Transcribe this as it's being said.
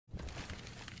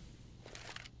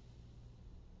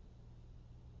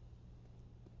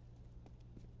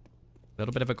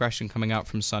little bit of aggression coming out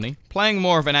from Sunny. Playing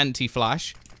more of an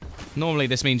anti-flash. Normally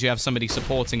this means you have somebody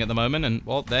supporting at the moment, and,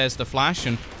 well, there's the flash,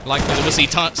 and likely we'll see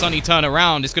Sunny turn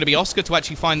around. It's going to be Oscar to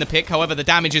actually find the pick. However, the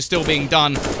damage is still being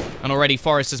done, and already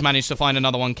Forrest has managed to find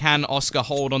another one. Can Oscar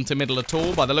hold onto middle at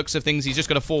all? By the looks of things, he's just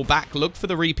going to fall back, look for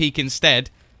the re-peek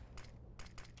instead.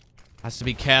 Has to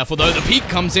be careful, though. The peek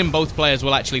comes in. Both players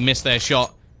will actually miss their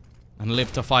shot and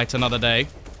live to fight another day.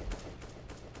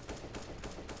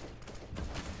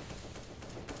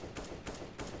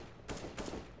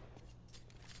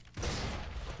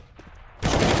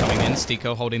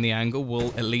 STYKO holding the angle will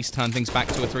at least turn things back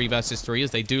to a 3 versus 3 as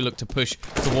they do look to push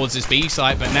towards this B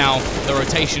site, but now the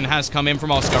rotation has come in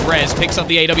from Oscar. Rez picks up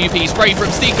the AWP spray from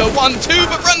STYKO, 1-2,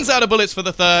 but runs out of bullets for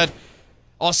the third.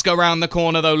 Oscar round the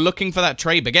corner though, looking for that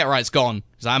trade, but get right's gone,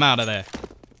 because I'm out of there.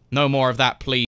 No more of that, please.